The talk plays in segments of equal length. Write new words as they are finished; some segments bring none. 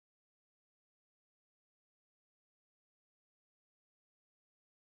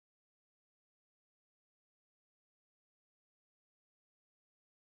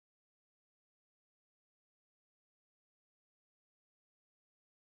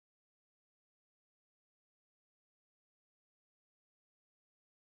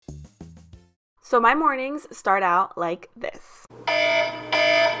So my mornings start out like this.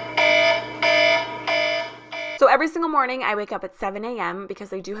 So every single morning I wake up at 7 a.m.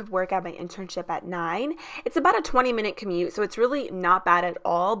 because I do have work at my internship at 9. It's about a 20-minute commute, so it's really not bad at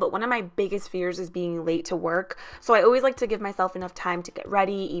all, but one of my biggest fears is being late to work. So I always like to give myself enough time to get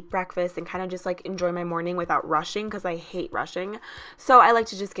ready, eat breakfast, and kind of just like enjoy my morning without rushing because I hate rushing. So I like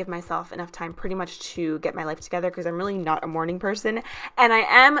to just give myself enough time pretty much to get my life together because I'm really not a morning person. And I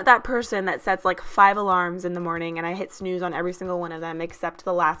am that person that sets like 5 alarms in the morning and I hit snooze on every single one of them except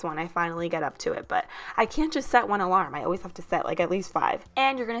the last one. I finally get up to it, but I can't just set one alarm. I always have to set like at least 5.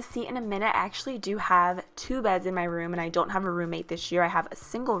 And you're gonna see in a minute, I actually do have 2 beds in my room and I don't have a roommate this year. I have a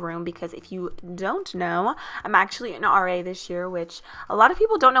single room because if you don't know, I'm actually an RA this year, which a lot of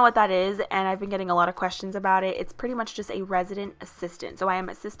people don't know what that is, and I've been getting a lot of questions about it. It's pretty much just a resident assistant. So I am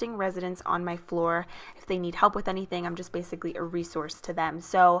assisting residents on my floor. If they need help with anything, I'm just basically a resource to them.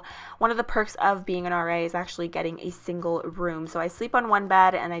 So one of the perks of being an RA is actually getting a single room. So I sleep on one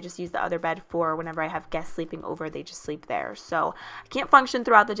bed and I just use the other bed for whenever I have guests sleeping over, they just sleep there. So I can't function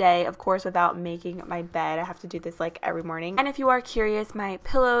throughout the day, of course, without making my bed. I have to do this like every morning. And if you are curious, my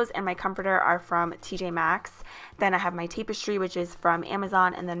pillows and my comforter are from TJ Maxx. Then I have my tapestry, which is from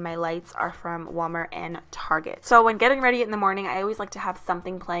Amazon, and then my lights are from Walmart and Target. So when getting ready in the morning, I always like to have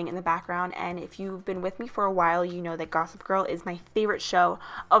something playing in the background, and if you've been with me for a while, you know that Gossip Girl is my favorite show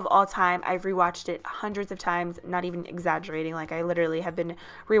of all time. I've rewatched it hundreds of times, not even exaggerating. Like, I literally have been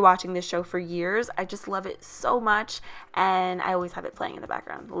rewatching this show for years. I just love it so much, and I always have it playing in the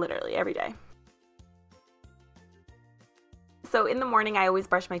background, literally every day. So in the morning, I always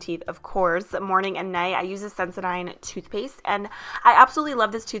brush my teeth, of course, morning and night. I use a Sensodyne toothpaste, and I absolutely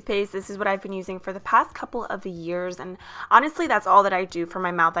love this toothpaste. This is what I've been using for the past couple of years, and honestly, that's all that I do for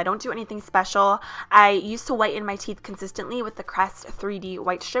my mouth. I don't do anything special. I used to whiten my teeth consistently with the Crest 3D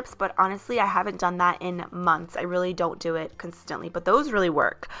white strips, but honestly, I haven't done that in months. I really don't do it consistently, but those really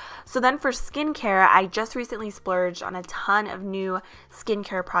work. So then for skincare, I just recently splurged on a ton of new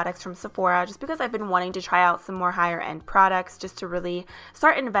skincare products from Sephora, just because I've been wanting to try out some more higher end products, just to really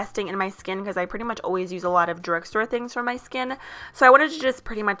start investing in my skin, because I pretty much always use a lot of drugstore things for my skin. So I wanted to just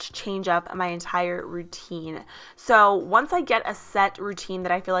pretty much change up my entire routine. So once I get a set routine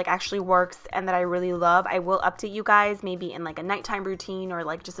that I feel like actually works and that I really love, I will update you guys maybe in like a nighttime routine or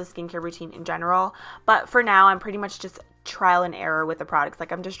like just a skincare routine in general. But for now, I'm pretty much just trial and error with the products.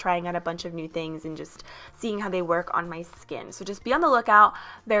 Like, I'm just trying out a bunch of new things and just seeing how they work on my skin. So just be on the lookout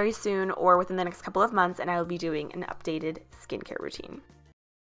very soon or within the next couple of months, and I will be doing an updated skincare routine.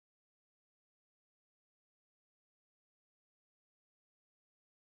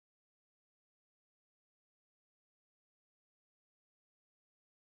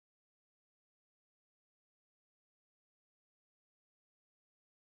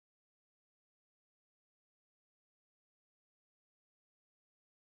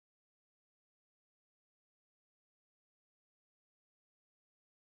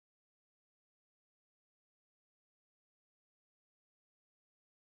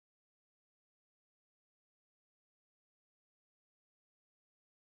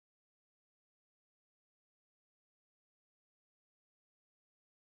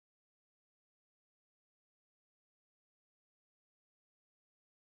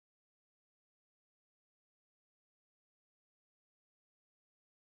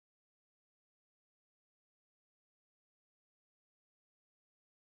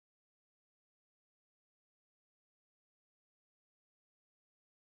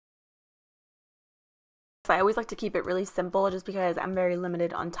 So I always like to keep it really simple just because I'm very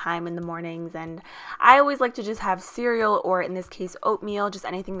limited on time in the mornings, and I always like to just have cereal, or in this case oatmeal, just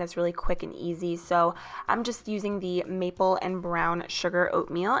anything that's really quick and easy. So I'm just using the maple and brown sugar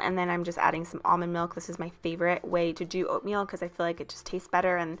oatmeal, and then I'm just adding some almond milk. This is my favorite way to do oatmeal because I feel like it just tastes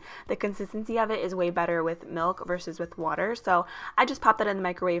better, and the consistency of it is way better with milk versus with water. So I just pop that in the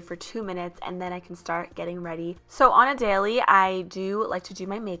microwave for 2 minutes, and then I can start getting ready. So on a daily, I do like to do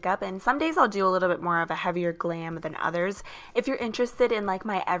my makeup, and some days I'll do a little bit more of a heavier glam than others. If you're interested in like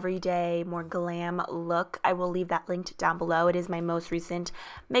my everyday more glam look, I will leave that linked down below. It is my most recent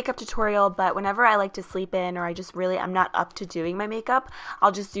makeup tutorial, but whenever I like to sleep in, or I'm not up to doing my makeup,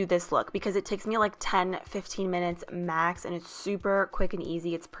 I'll just do this look because it takes me like 10-15 minutes max, and it's super quick and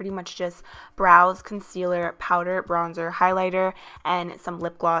easy. It's pretty much just brows, concealer, powder, bronzer, highlighter, and some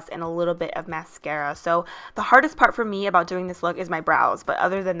lip gloss and a little bit of mascara. So the hardest part for me about doing this look is my brows, but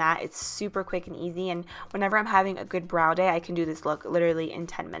other than that, it's super quick and easy. And whenever I'm having a good brow day, I can do this look literally in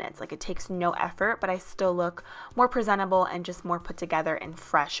 10 minutes. Like, it takes no effort, but I still look more presentable and just more put together and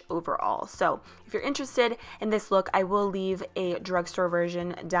fresh overall. So if you're interested in this look, I will leave a drugstore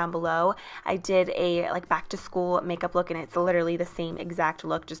version down below. I did a like back to school makeup look, and it's literally the same exact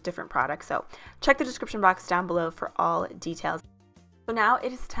look, just different products. So check the description box down below for all details. So now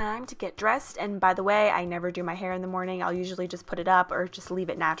it is time to get dressed, and by the way, I never do my hair in the morning. I'll usually just put it up or just leave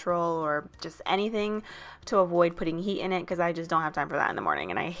it natural or just anything to avoid putting heat in it, because I just don't have time for that in the morning,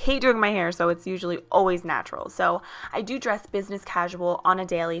 and I hate doing my hair, so it's usually always natural. So I do dress business casual on a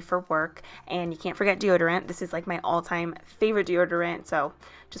daily for work, and you can't forget deodorant. This is like my all-time favorite deodorant, so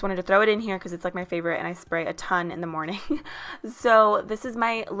just wanted to throw it in here because it's like my favorite, and I spray a ton in the morning. So this is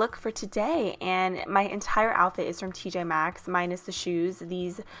my look for today, and my entire outfit is from TJ Maxx minus the shoes.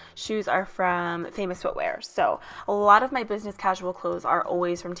 These shoes are from Famous Footwear. So a lot of my business casual clothes are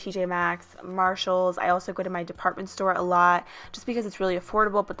always from TJ Maxx, Marshalls. I also go to my department store a lot just because it's really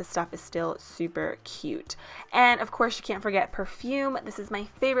affordable, but the stuff is still super cute. And of course, you can't forget perfume. This is my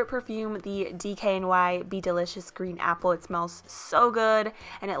favorite perfume, the DKNY Be Delicious Green Apple. It smells so good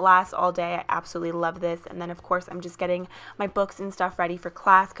and it lasts all day. I absolutely love this. And then of course, I'm just getting my books and stuff ready for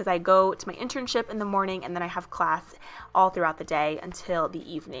class because I go to my internship in the morning and then I have class all throughout the day until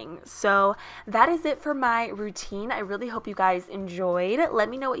the evening. So that is it for my routine. I really hope you guys enjoyed. Let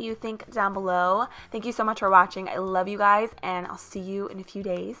me know what you think down below. Thank you so much for watching. I love you guys, and I'll see you in a few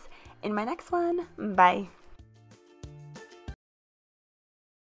days in my next one. Bye.